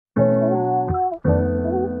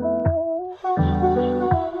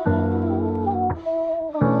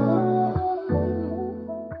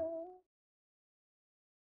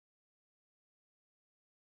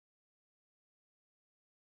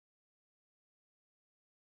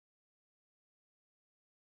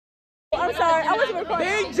I'm sorry, I wasn't recording.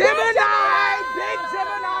 Big Gemini! Big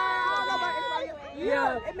Gemini! I don't know about anybody.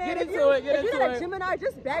 Yeah, man, get into it, if you're a Gemini,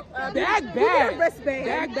 just back up. Back. You need a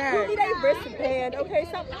wristband. Back. You need a wristband, okay?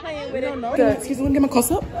 Stop playing with it. Good. Excuse me, let me get my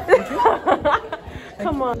close up.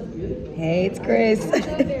 Come on. Hey, it's Chris.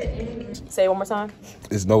 Say it one more time.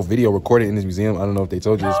 There's no video recorded in this museum. I don't know if they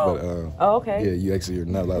told you this, but oh, okay. Yeah, you're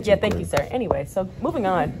not allowed to. Yeah, thank you, sir. Anyway, so moving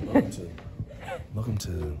on. Welcome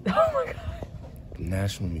to Oh my God. the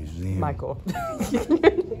National Museum Michael.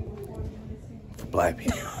 for Black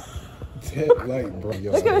people. Like, bro,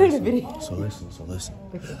 yo, Look at it in the video. So listen. Let's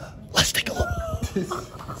take a look.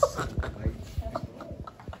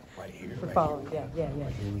 Right here. We're following. Yeah. Here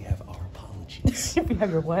we have our apologies. We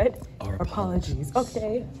have your what? Our apologies.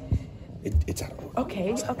 Okay. It's out of order.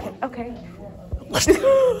 Okay. Let's take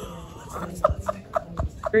it.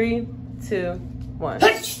 3, 2, 1.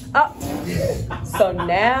 Up. So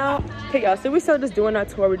now, okay, y'all. So we still just doing our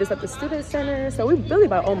tour. We're just at the student center. So we really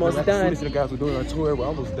about almost done. Students and guys, we're doing our tour. We're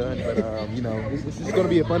almost done, but you know, this is gonna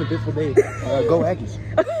be a fun, eventful day. Go Aggies.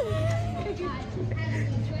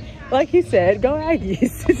 Like he said, go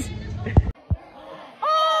Aggies.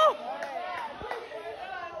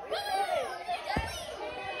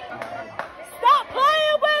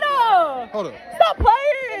 Hold on. Stop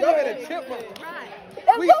playing! Y'all got a chipmunk.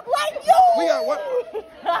 It look like you! We got what?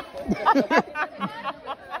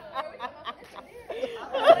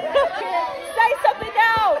 Say something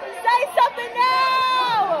now! Say something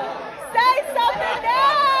now! Say something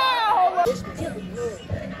now!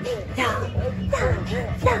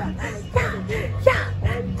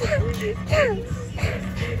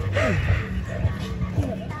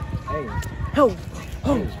 Ho!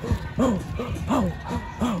 Ho! Ho! Ho! Ho!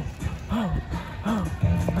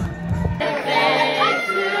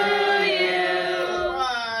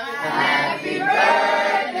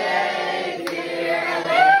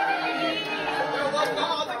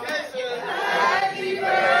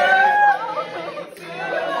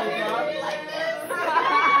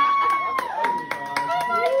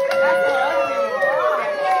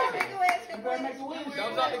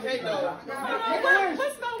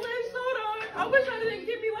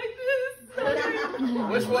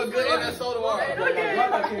 Which one good in that soda water? Okay.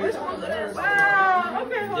 Wow.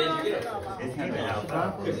 Okay, hold on.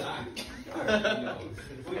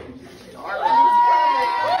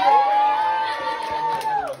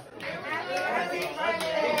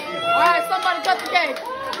 Alright, somebody cut the cake.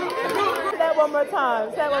 Say that one more time.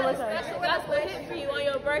 Say that one more time. Gospel hit for you on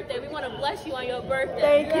your birthday. We want to bless you on your birthday.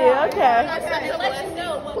 Thank you. Okay. To let you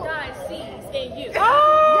know what God sees in you.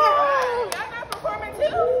 Oh! Y'all not performing too?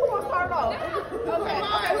 Who wants to start off?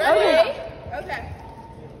 Okay. Okay.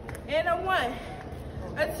 And a 1,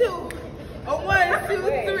 a 2, a 1, 2,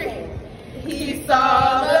 3. He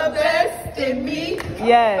saw the best in me.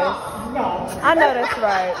 Yes. I know that's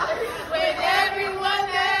right. When everyone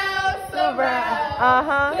else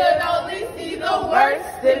Uh-huh. could only see the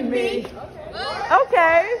worst in me.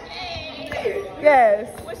 Okay. Yes.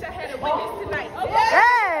 Wish I had a witness tonight.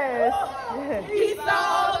 Yes. He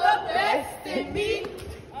saw the best in me.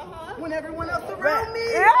 When everyone else around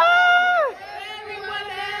me. Yeah. Everyone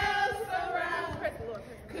else around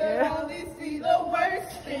could only see the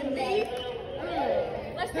worst in me.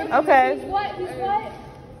 Okay. He's what?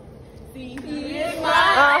 See, he is mine.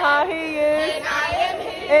 Uh-huh, he is. And I am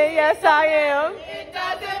his. And yes, I am. It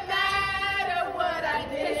doesn't matter what I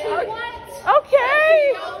did.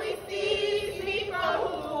 Okay. He only sees me for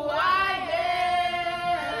who I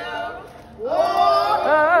am.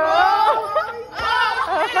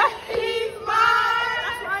 He's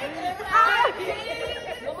mine. And I'm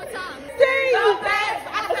his. One more time. Sing. The best.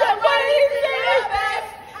 I said, what did he say? The best.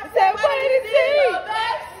 I said, what did he say? The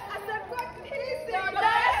best. I said, what did he say? The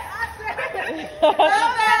best.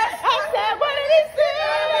 I said, what did he say?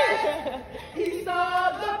 He saw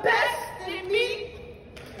the best in me.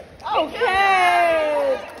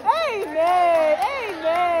 Okay. Amen.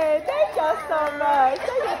 Thank y'all so much.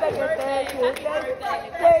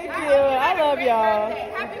 Thank you. I love y'all.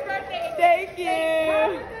 Happy birthday. Thank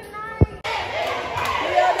you.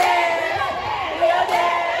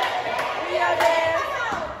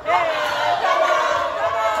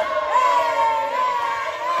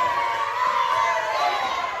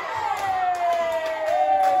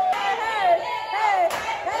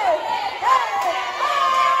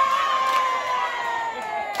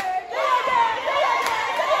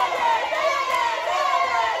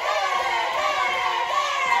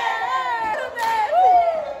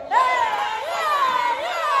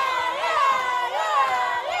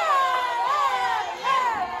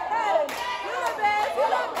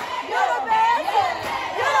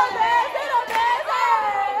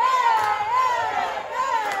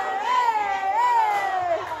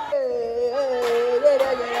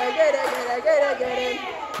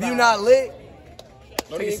 not lit.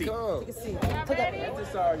 Take a seat. Take a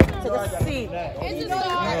seat.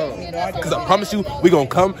 Because I promise you, we gonna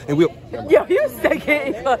come and we'll. Yo, you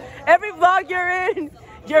second. Every vlog you're in,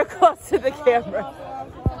 you're close to the camera.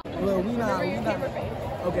 Well, we not.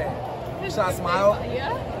 Okay. Should I smile?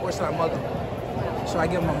 Or should I mug him? Should I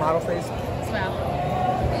give him a model face? Smile.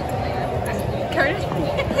 Curtis.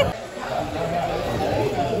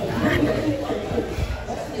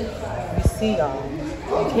 You see, y'all,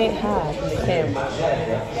 you can't hide from the camera.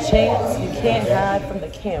 Chance, you can't hide from the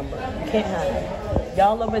camera. You can't hide.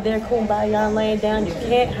 Y'all over there, kumbaya laying down, you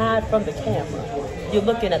can't hide from the camera. You're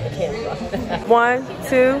looking at the camera. 1,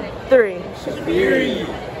 2, 3. Period.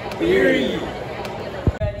 Period.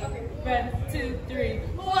 Ready, 2, 3.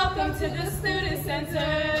 Welcome to the student center.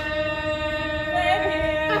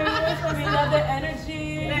 We love the energy.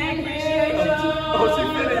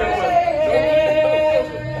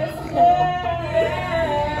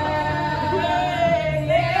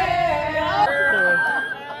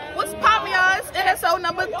 What's poppin', y'all? It's NSO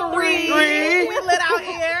number 3. We lit out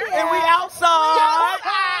here. And we outside.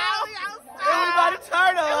 Everybody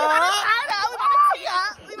turn up.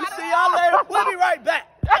 We see y'all later. We'll be right back.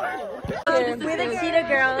 We're the Cheetah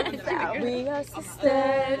Girls. We are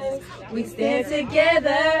sisters. We stand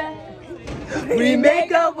together. We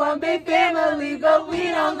make up one big family, but we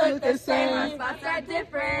don't look the same. Our spots are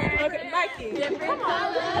different. Okay, Mikey. Different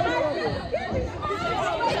colors.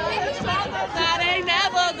 That ain't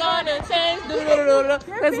never gonna change.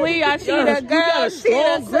 Cause we are Cheetah Girls.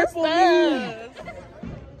 Strong grip on me.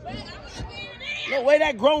 No way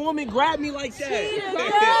that grown woman grabbed me like that.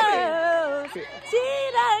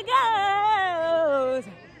 Cheetah Girls.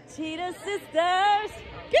 Cheetah Sisters.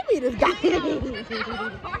 Give me this guy. Give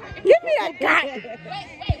me that guy.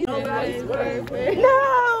 Nobody's perfect.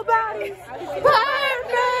 Nobody's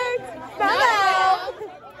perfect.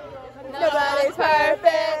 Nobody's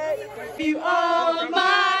perfect. You are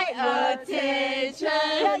my attention.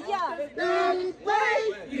 The way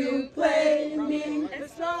you play me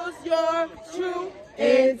expose your true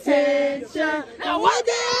intention. Now one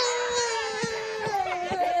day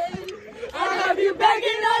I'll have you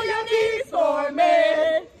begging on your knees for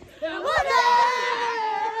me. And one day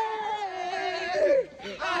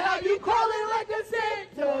I'll have you crawling like a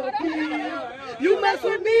centipede. You mess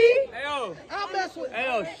with me, Ayo. I'll mess with you.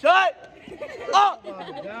 Ayo, shut up.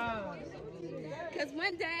 Cause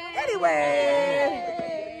one day. Anyway,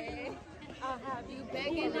 I'll have you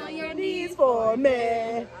begging on your knees. knees for me.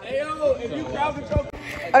 Ayo, if you crowd control.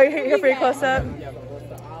 Are you here for your close up?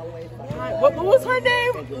 What was her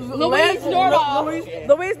name? Louise Nordoff.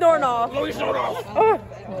 Louise Nordoff. Louise Nordoff.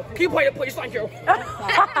 Can you play it, please? Thank you.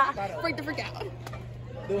 Freak the freak out.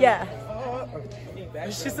 Yeah.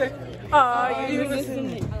 She said, Are you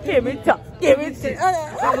listening? Give me talk. Give me shit.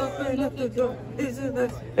 Open up the door. Isn't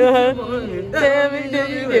this? Tell me, do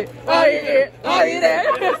you get? Are you here? Are you there?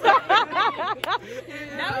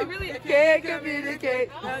 Now we really Can't communicate.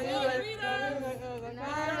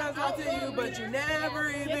 to you, but you never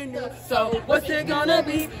even knew. So what's it gonna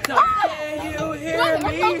be? So can you hear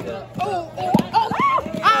me?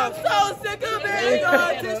 I'm so sick of being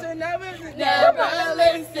competition. Never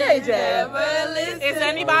listen. Is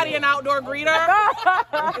anybody an outdoor greeter?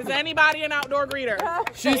 Is anybody an outdoor greeter?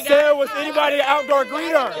 She said, was anybody an outdoor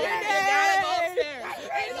greeter?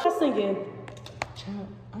 I'm singing.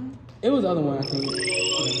 It was the other one, I think.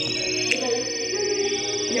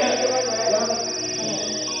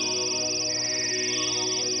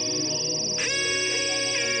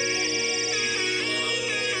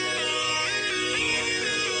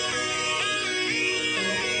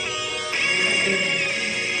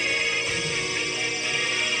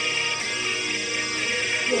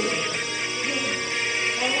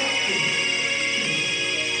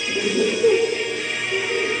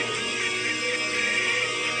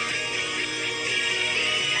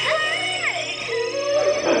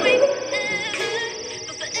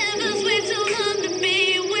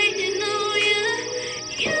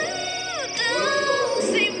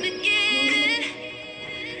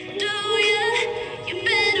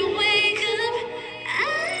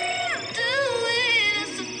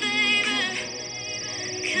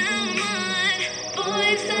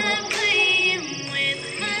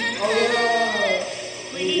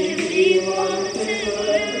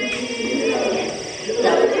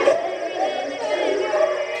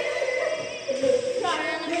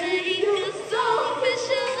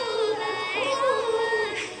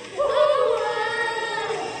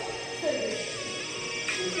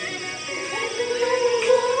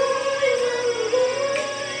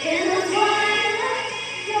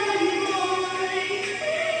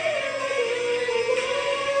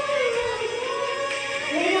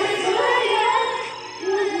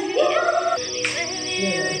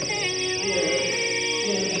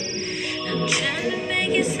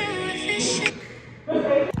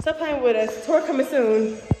 with us. Tour coming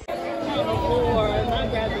soon. For my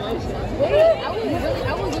graduation.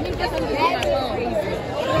 I was looking for something on my phone.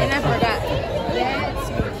 And I forgot. That's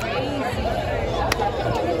crazy.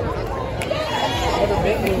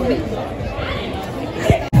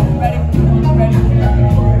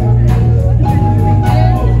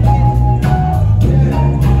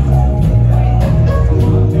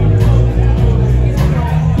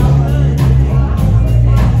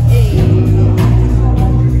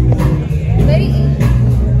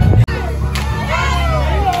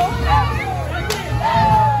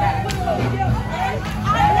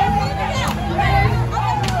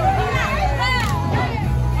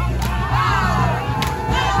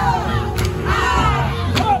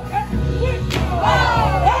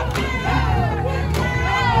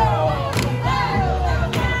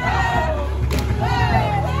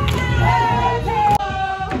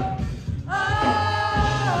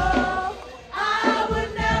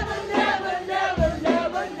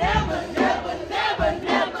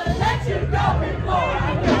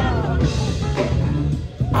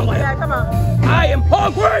 I am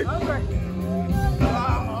hungry!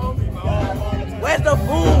 Where's the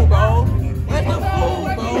food, bro? Where's the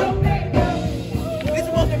food, bro? This is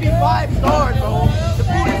supposed to be 5 stars, bro. The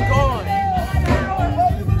food is gone.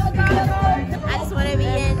 I just want to be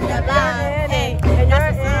in the vibe. Hey, And you're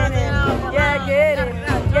in it. Yeah, get it.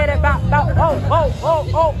 Get it. Bow, bow. Oh.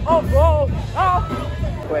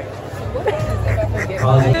 Wait.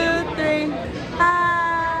 2, 3.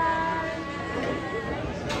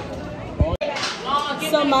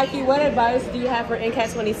 So, Mikey, what advice do you have for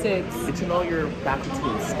Ncat 26? Get to know your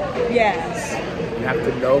faculties. Yes. You have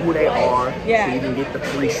to know who they are Yeah. so you can get the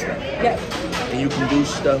free stuff. Yep. And you can do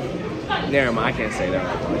stuff. Never mind, I can't say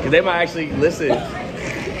that. Because they might actually listen.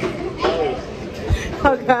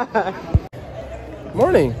 Oh, God.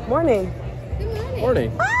 Morning. Morning.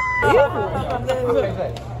 Morning.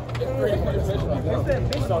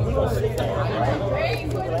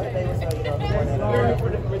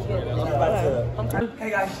 Hey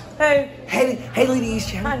guys. Hey. Hey, Lady East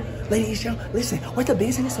Channel. Hi. Lady East Channel. Listen, we're the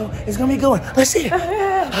business, so it's gonna be going. Let's see it.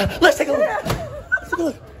 Let's take a look. Let's take a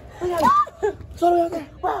look. Look at it. It's all the way out there.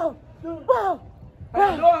 Wow. Wow.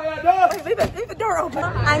 How you doing? Wait, leave the door open.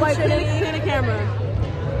 I'm Wait, Trinity. clear the camera.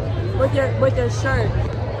 With your shirt.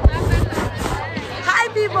 Hi,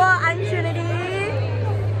 people. I'm Trinity.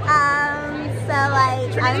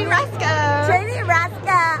 Trinity Rasca. Trinity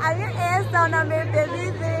Rasca. I'm your ASL number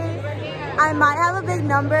 53. I might have a big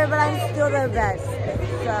number, but I'm still the best.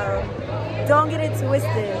 So don't get it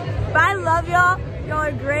twisted. But I love y'all. Y'all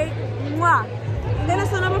are great. Mwah. And then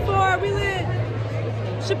it's number 4. We lit.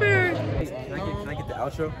 Shipper. Can I get the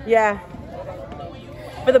outro? Yeah.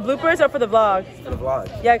 For the bloopers or for the vlog? For the vlog.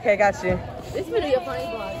 Yeah, okay, got you. This video be a funny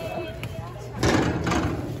vlog.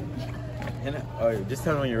 Oh, just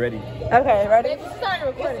tell me when you're ready. Okay, ready? It's starting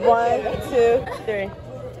recording. 1, 2, 3.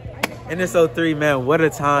 NSO3, man, what a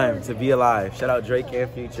time to be alive. Shout out Drake and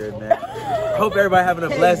Future, man. Hope everybody having a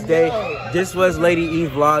blessed day. This was Lady E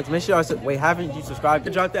Vlogs. Make sure y'all, wait, haven't you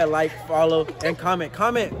subscribed? Drop that like, follow, and comment.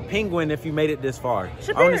 Comment penguin if you made it this far.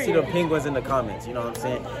 I want to see the penguins in the comments, you know what I'm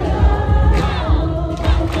saying?